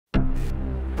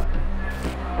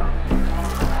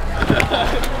What's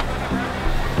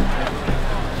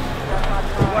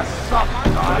up,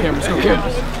 dog? Cameras, go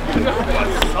cameras.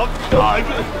 What's up, dog?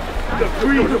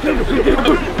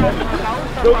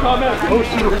 No comment. Oh,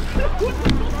 shoot.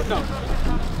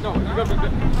 No, you're good.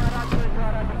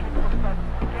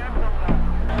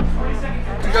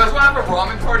 Do you guys want to have a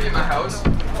ramen party in my house?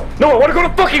 No, I want to go to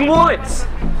fucking Woods!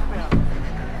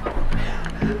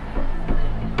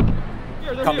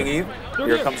 Coming in,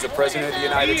 here comes the President of the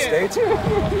United States.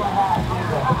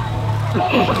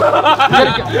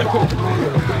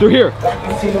 They're here.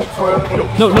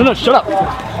 No, shut up.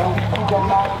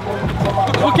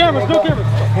 No cameras. No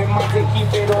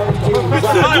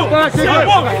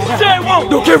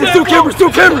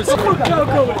cameras.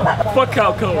 Fuck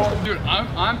Cal Code. Dude,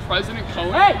 I'm President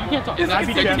Cohen. Hey, you can't talk. And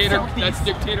that's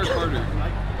Dictator Carter.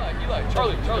 Eli,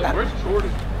 Charlie, where's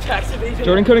Jordan? Tax evasion.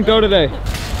 Jordan couldn't go today.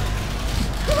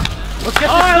 Let's get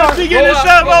let's begin this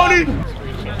ceremony.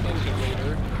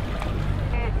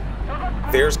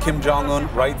 There's Kim Jong-un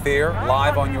right there,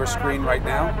 live on your screen right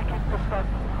now.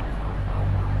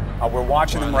 We're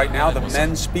watching them right now, the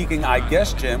men speaking, I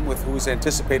guess, Jim, with who's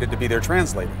anticipated to be their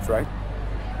translators, right?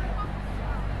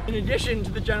 In addition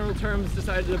to the general terms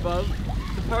decided above,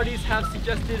 the parties have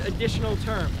suggested additional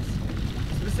terms.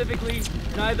 Specifically,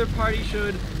 neither party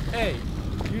should A.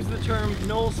 Use the term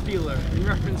knoll stealer in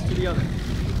reference to the other.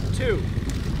 2.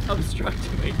 Obstruct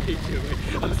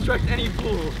any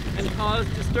pool and cause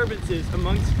disturbances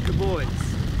amongst the boys.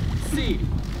 C.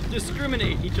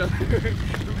 Discriminate each other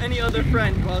from any other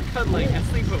friend while cuddling at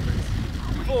sleepovers.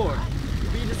 4.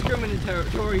 Be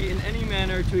discriminatory in any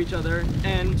manner to each other.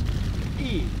 And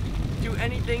E. Do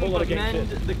anything but mend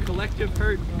the collective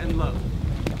hurt and love.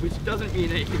 Which doesn't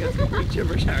mean anything, that's complete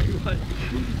gibberish, Harry, but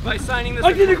by signing this,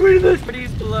 I can agree to this!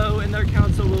 Parties below and their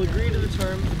council will agree to the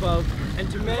terms above and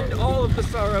to mend all of the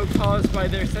sorrow caused by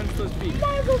their senseless beat.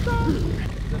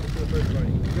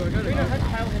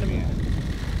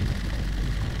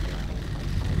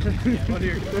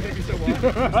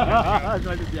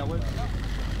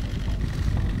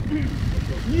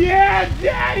 Yeah,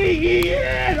 Daddy, he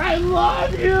is! I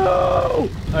love you!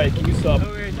 Alright, can you stop?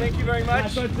 Okay, thank you very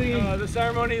much. The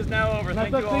ceremony is now over.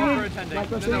 Thank you all for attending. Wait,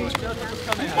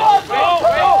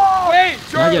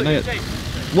 Charlie, Not yet.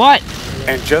 What?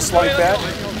 And just like that,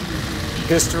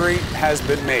 history has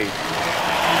been made.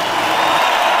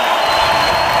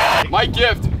 My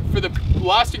gift for the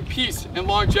lasting peace and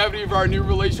longevity of our new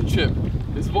relationship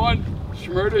is one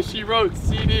Shmurda She Wrote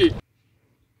CD.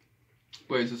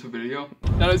 Wait, is this a video?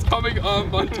 That is coming on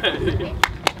Monday.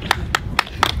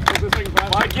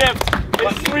 My gift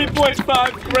is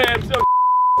 3.5 grams of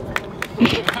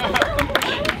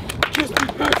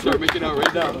Start making out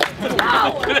right now.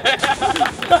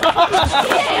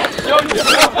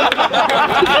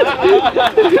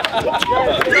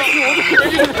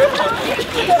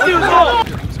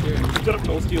 Shut up,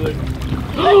 toll stealer.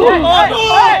 Oh my god!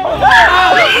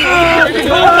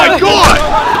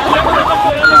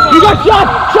 You got shot!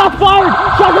 Shots fired!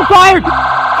 Shots are fired!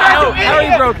 Harry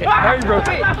broke it.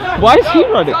 Why is he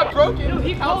running?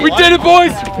 We did it,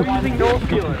 boys!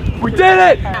 We did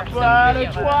it! By the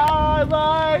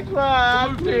twilight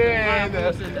cloud and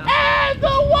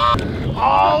the water.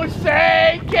 Oh,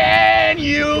 say, can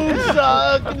you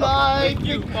suck my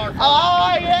dick?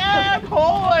 I am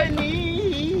horny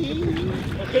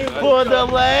for the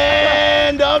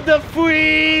land of the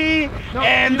free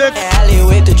and the alley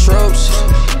with the tropes.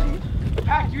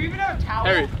 Pat, do you even have a towel?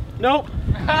 Harry. Nope.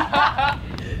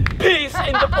 Peace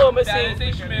and diplomacy.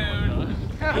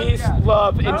 Peace,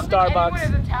 love, in Starbucks. Anyone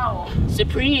has a towel.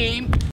 Supreme.